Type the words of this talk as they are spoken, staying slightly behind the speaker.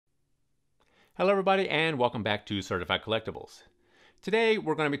Hello everybody and welcome back to Certified Collectibles. Today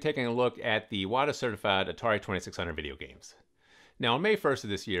we're going to be taking a look at the WATA certified Atari 2600 video games. Now on May 1st of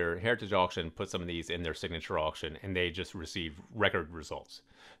this year, Heritage Auction put some of these in their signature auction and they just received record results.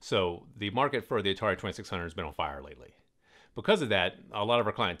 So the market for the Atari 2600 has been on fire lately. Because of that, a lot of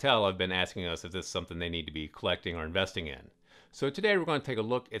our clientele have been asking us if this is something they need to be collecting or investing in. So today we're going to take a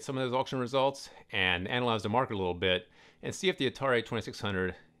look at some of those auction results and analyze the market a little bit and see if the Atari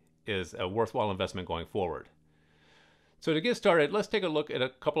 2600 is a worthwhile investment going forward. So to get started, let's take a look at a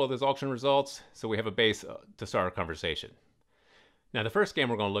couple of those auction results so we have a base to start our conversation. Now the first game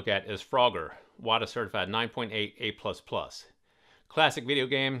we're going to look at is Frogger, WATA certified 9.8 A++. Classic video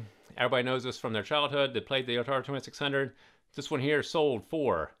game. Everybody knows this from their childhood. They played the Atari 2600. This one here sold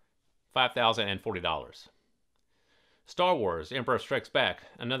for $5,040. Star Wars, Emperor Strikes Back,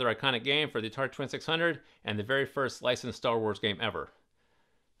 another iconic game for the Atari 2600 and the very first licensed Star Wars game ever.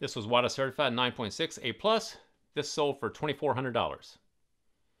 This was WATA certified 9.6 A+. This sold for $2,400.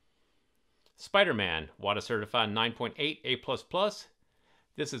 Spider-Man, WATA certified 9.8 A++.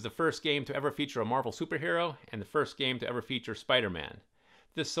 This is the first game to ever feature a Marvel superhero and the first game to ever feature Spider-Man.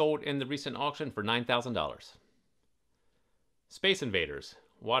 This sold in the recent auction for $9,000. Space Invaders,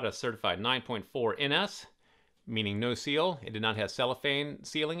 WATA certified 9.4 NS, meaning no seal. It did not have cellophane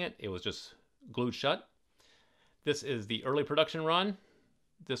sealing it. It was just glued shut. This is the early production run.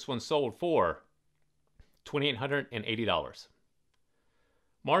 This one sold for $2,880.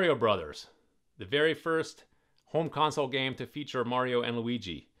 Mario Brothers, the very first home console game to feature Mario and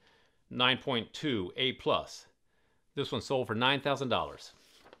Luigi, 9.2 A+. This one sold for $9,000.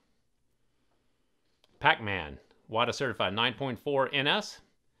 Pac-Man, WATA certified 9.4 NS,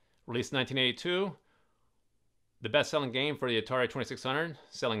 released in 1982. The best-selling game for the Atari 2600,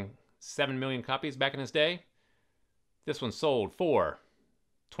 selling 7 million copies back in its day. This one sold for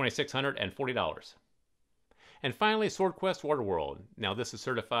 $2,640. And finally, Sword Quest Waterworld. Now this is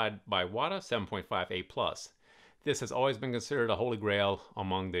certified by WATA 7.5 A+. This has always been considered a holy grail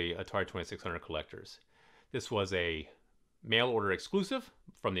among the Atari 2600 collectors. This was a mail order exclusive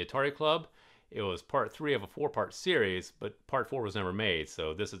from the Atari Club. It was part 3 of a 4-part series, but part 4 was never made,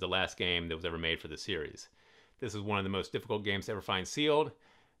 so this is the last game that was ever made for the series. This is one of the most difficult games to ever find sealed.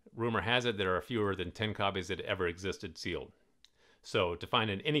 Rumor has it there are fewer than 10 copies that ever existed sealed. So to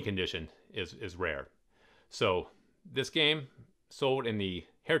find in any condition is rare. So this game sold in the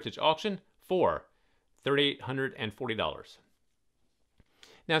Heritage Auction for $3,840.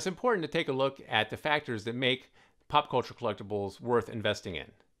 Now it's important to take a look at the factors that make pop culture collectibles worth investing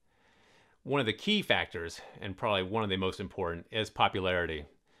in. One of the key factors, and probably one of the most important, is popularity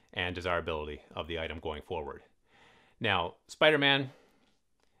and desirability of the item going forward. Now, Spider-Man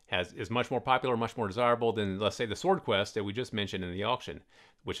is much more popular, much more desirable than, let's say, the Sword Quest that we just mentioned in the auction,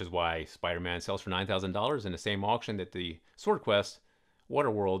 which is why Spider-Man sells for $9,000 in the same auction that the Sword Quest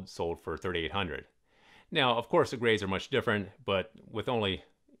Waterworld sold for $3,800. Now, of course, the grades are much different, but with only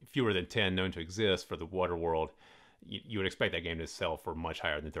fewer than 10 known to exist for the Waterworld, you would expect that game to sell for much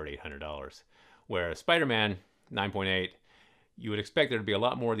higher than $3,800. Whereas Spider-Man 9.8, you would expect there to be a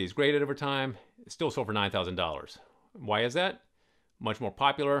lot more of these graded over time. It still sold for $9,000. Why is that? Much more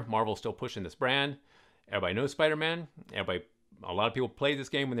popular. Marvel's still pushing this brand. Everybody knows Spider-Man. A lot of people played this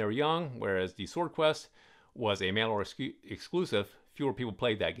game when they were young, whereas the Sword Quest was a mail-order exclusive. Fewer people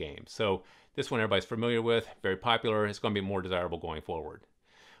played that game. So this one everybody's familiar with, very popular. It's going to be more desirable going forward.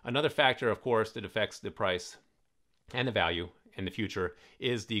 Another factor, of course, that affects the price and the value in the future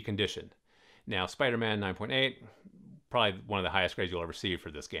is the condition. Now, Spider-Man 9.8, probably one of the highest grades you'll ever see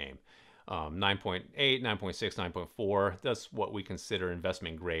for this game. 9.8, 9.6, 9.4, that's what we consider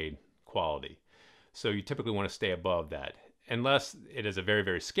investment grade quality. So you typically want to stay above that. Unless it is a very,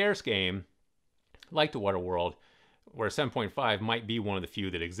 very scarce game, like the Waterworld, where 7.5 might be one of the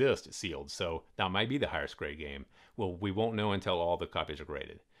few that exist sealed. So that might be the highest grade game. Well, we won't know until all the copies are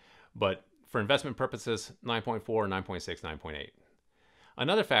graded. But for investment purposes, 9.4, 9.6, 9.8.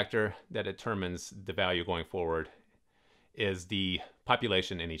 Another factor that determines the value going forward is the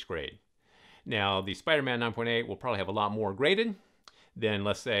population in each grade. Now, the Spider-Man 9.8 will probably have a lot more graded than,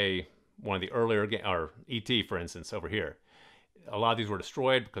 let's say, one of the earlier games, or E.T., for instance, over here. A lot of these were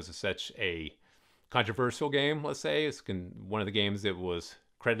destroyed because it's such a controversial game, let's say. It's one of the games that was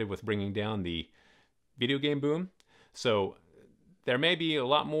credited with bringing down the video game boom. So there may be a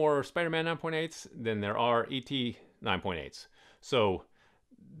lot more Spider-Man 9.8s than there are E.T. 9.8s. So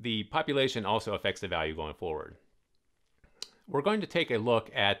the population also affects the value going forward. We're going to take a look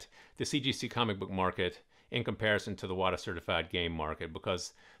at the CGC comic book market in comparison to the WATA certified game market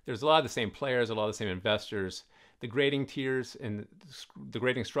because there's a lot of the same players, a lot of the same investors. The grading tiers and the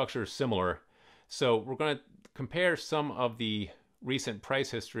grading structure is similar. So we're going to compare some of the recent price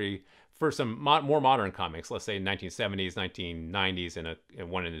history for some more modern comics, let's say 1970s, 1990s, and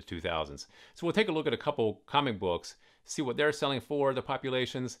one in the 2000s. So we'll take a look at a couple comic books, see what they're selling for, the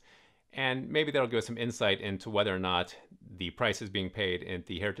populations, and maybe that'll give us some insight into whether or not the prices being paid at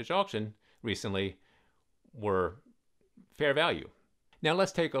the Heritage Auction recently were fair value. Now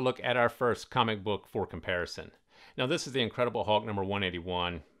let's take a look at our first comic book for comparison. Now this is The Incredible Hulk number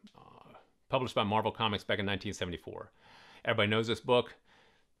 181, published by Marvel Comics back in 1974. Everybody knows this book.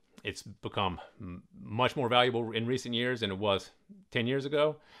 It's become much more valuable in recent years than it was 10 years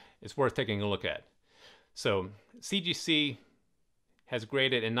ago. It's worth taking a look at. So CGC has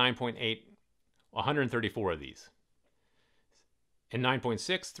graded in 9.8, 134 of these. In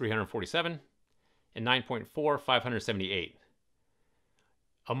 9.6, 347. In 9.4, 578.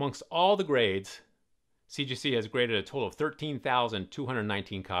 Amongst all the grades, CGC has graded a total of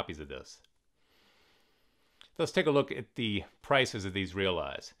 13,219 copies of this. Let's take a look at the prices of these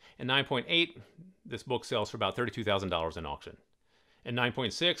realized. In 9.8, this book sells for about $32,000 in auction. In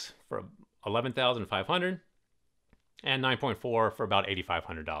 9.6, for $11,500, and 9.4 for about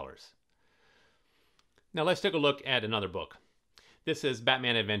 $8,500. Now let's take a look at another book. This is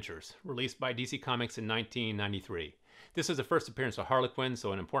Batman Adventures, released by DC Comics in 1993. This is the first appearance of Harley Quinn,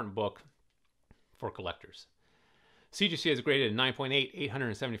 so an important book for collectors. CGC has graded 9.8,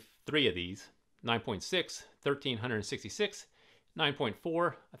 873 of these, 9.6, 1,366, 9.4,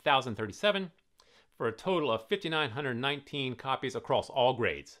 1,037, for a total of 5,919 copies across all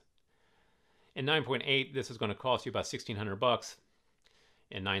grades. In 9.8, this is going to cost you about $1,600.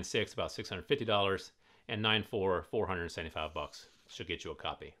 In 9.6, about $650, and 9.4, $475. Should get you a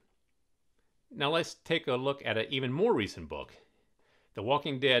copy. Now let's take a look at an even more recent book, The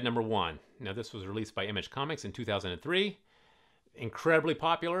Walking Dead number 1. Now this was released by Image Comics in 2003. Incredibly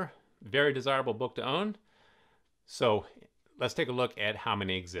popular, very desirable book to own. So let's take a look at how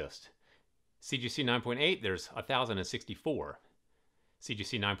many exist. CGC 9.8, there's 1,064.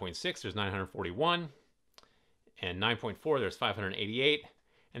 CGC 9.6, there's 941. And 9.4, there's 588.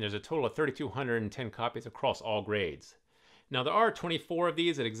 And there's a total of 3,210 copies across all grades. Now there are 24 of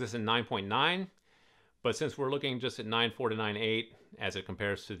these that exist in 9.9, but since we're looking just at 9.4 to 9.8 as it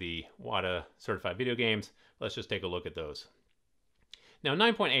compares to the WATA certified video games, let's just take a look at those. Now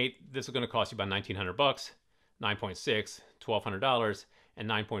 9.8, this is going to cost you about $1,900, 9.6, $1,200, and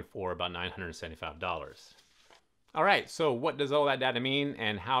 9.4 about $975. All right, so what does all that data mean,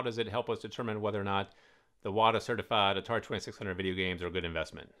 and how does it help us determine whether or not the WATA certified Atari 2600 video games are a good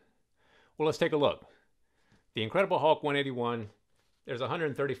investment? Well, let's take a look. The Incredible Hulk 181, there's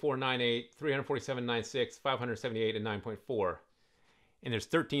 134.98, 347.96, 578, and 9.4. And there's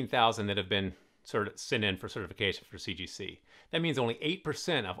 13,000 that have been sent in for certification for CGC. That means only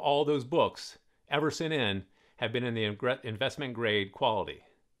 8% of all those books ever sent in have been in the investment grade quality.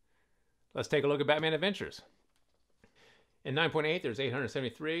 Let's take a look at Batman Adventures. In 9.8, there's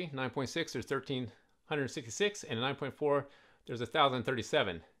 873. 9.6, there's 1,366. And in 9.4, there's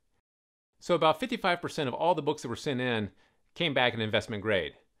 1,037. So about 55% of all the books that were sent in came back in investment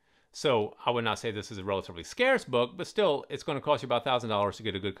grade. So I would not say this is a relatively scarce book, but still it's going to cost you about $1,000 to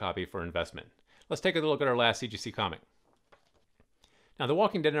get a good copy for investment. Let's take a look at our last CGC comic. Now The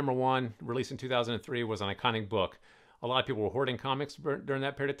Walking Dead number 1, released in 2003, was an iconic book. A lot of people were hoarding comics during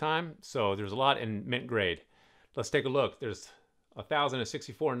that period of time, so there's a lot in mint grade. Let's take a look. There's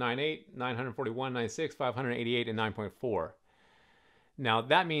 1,064.98, 941.96, 588, and 9.4. Now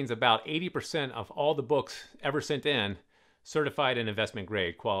that means about 80% of all the books ever sent in certified in investment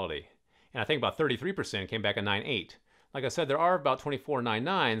grade quality. And I think about 33% came back at 9.8. Like I said, there are about 24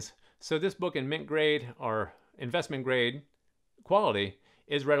 9.9s, so this book in mint grade or investment grade quality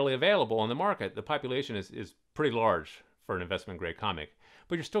is readily available on the market. The population is pretty large for an investment grade comic,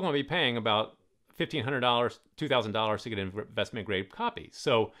 but you're still going to be paying about $1,500, $2,000 to get an investment grade copy.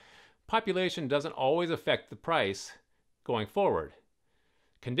 So population doesn't always affect the price going forward.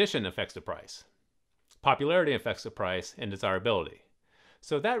 Condition affects the price. Popularity affects the price, and desirability.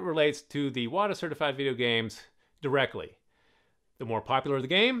 So that relates to the WATA certified video games directly. The more popular the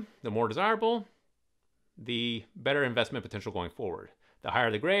game, the more desirable, the better investment potential going forward. The higher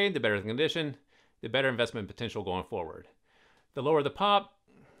the grade, the better the condition, the better investment potential going forward. The lower the pop,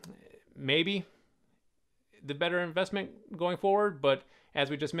 maybe the better investment going forward, but as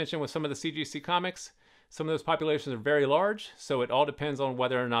we just mentioned with some of the CGC comics, some of those populations are very large, so it all depends on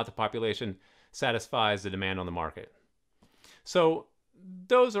whether or not the population satisfies the demand on the market. So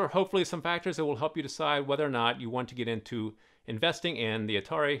those are hopefully some factors that will help you decide whether or not you want to get into investing in the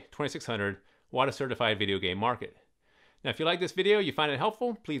Atari 2600 WATA certified video game market. Now, if you like this video, you find it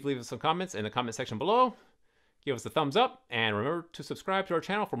helpful, please leave us some comments in the comment section below. Give us a thumbs up, and remember to subscribe to our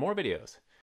channel for more videos.